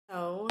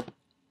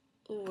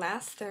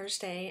Last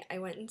Thursday, I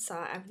went and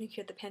saw Avenue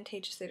Q at the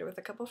Pantages Theater with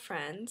a couple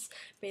friends.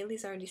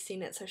 Bailey's already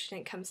seen it, so she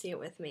didn't come see it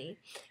with me.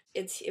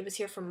 It was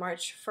here from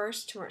March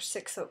 1st to March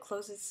 6th, so it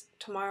closes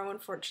tomorrow,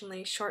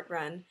 unfortunately. Short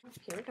run.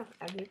 Here we go,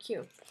 Avenue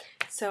Q.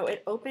 So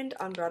it opened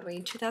on Broadway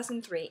in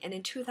 2003, and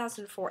in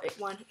 2004 it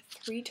won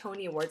 3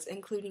 Tony Awards,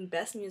 including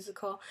Best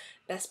Musical,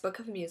 Best Book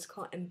of a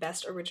Musical, and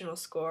Best Original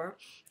Score.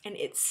 And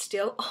it's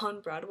still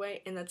on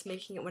Broadway, and that's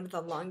making it one of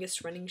the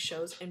longest running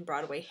shows in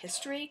Broadway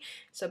history.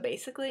 So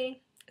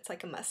basically, it's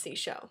like a must-see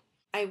show.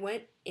 I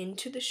went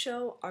into the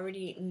show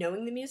already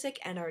knowing the music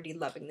and already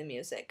loving the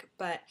music,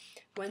 but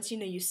once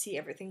you see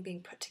everything being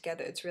put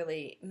together, it's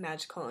really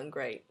magical and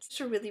great. It's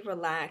just a really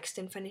relaxed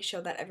and funny show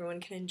that everyone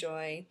can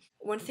enjoy.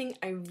 One thing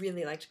I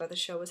really liked about the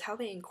show was how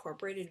they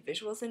incorporated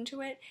visuals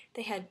into it.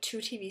 They had 2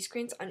 TV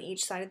screens on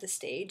each side of the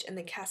stage, and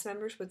the cast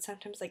members would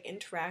sometimes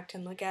interact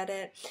and look at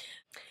it,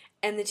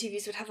 and the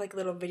TVs would have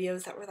little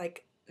videos that were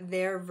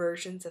their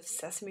versions of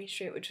Sesame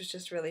Street, which was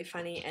just really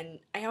funny. And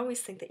I always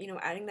think that,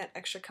 adding that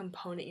extra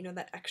component,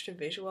 that extra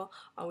visual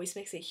always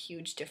makes a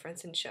huge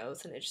difference in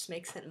shows, and it just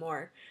makes it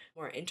more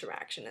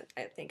interaction.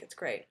 I think it's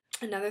great.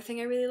 Another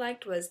thing I really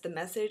liked was the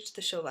message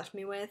the show left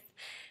me with.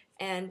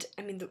 And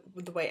I mean,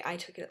 the way I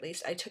took it, at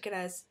least, I took it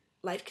as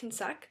life can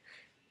suck,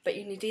 but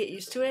you need to get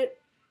used to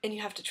it, and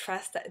you have to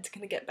trust that it's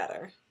going to get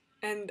better.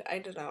 And I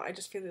don't know, I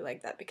just really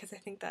like that, because I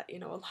think that, a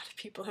lot of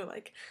people are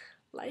like,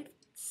 life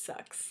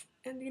sucks.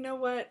 And you know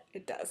what?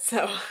 It does.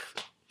 So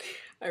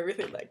I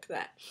really liked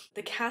that.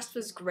 The cast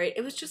was great.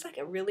 It was just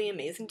really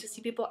amazing to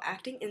see people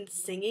acting and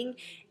singing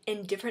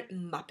in different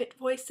Muppet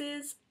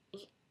voices,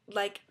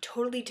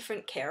 totally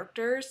different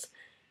characters,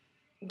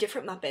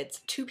 different Muppets,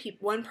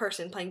 one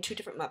person playing 2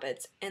 different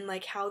Muppets, and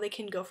how they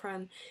can go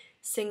from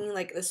singing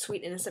the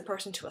sweet innocent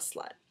person to a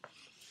slut.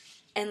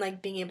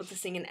 And being able to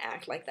sing and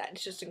act like that.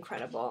 It's just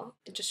incredible.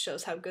 It just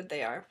shows how good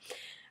they are.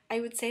 I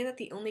would say that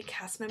the only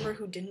cast member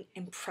who didn't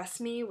impress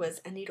me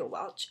was Anita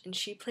Welch, and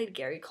she played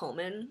Gary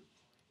Coleman.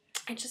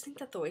 I just think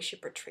that the way she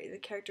portrayed the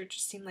character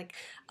just seemed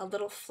a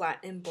little flat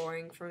and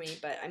boring for me,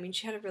 but I mean,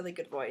 she had a really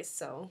good voice,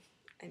 so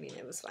I mean,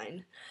 it was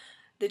fine.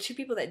 The 2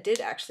 people that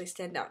did actually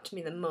stand out to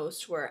me the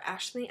most were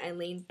Ashley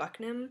Eileen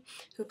Bucknam,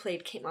 who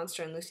played Kate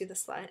Monster and Lucy the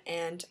Slut,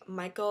 and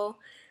Michael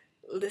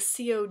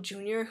Licio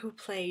Jr., who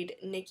played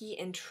Nicky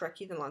and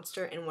Trucky the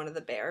Monster in One of the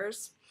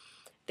Bears.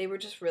 They were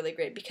just really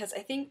great, because I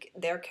think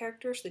their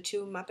characters, the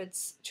 2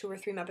 or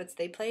 3 Muppets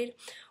they played,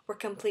 were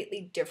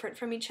completely different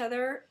from each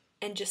other,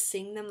 and just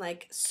seeing them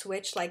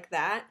switch like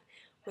that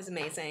was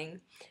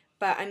amazing.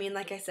 But I mean,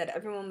 like I said,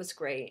 everyone was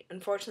great.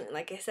 Unfortunately,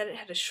 like I said, it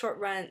had a short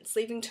run. It's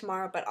leaving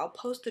tomorrow, but I'll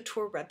post the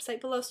tour website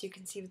below so you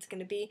can see if it's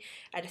going to be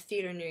at a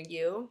theater near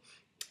you.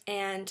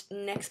 And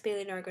next,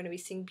 Bailey and I are going to be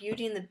seeing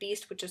Beauty and the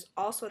Beast, which is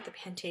also at the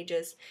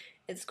Pantages.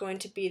 It's going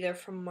to be there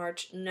from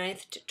March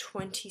 9th to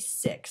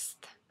 26th.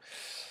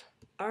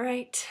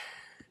 Alright,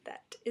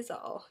 that is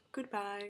all. Goodbye.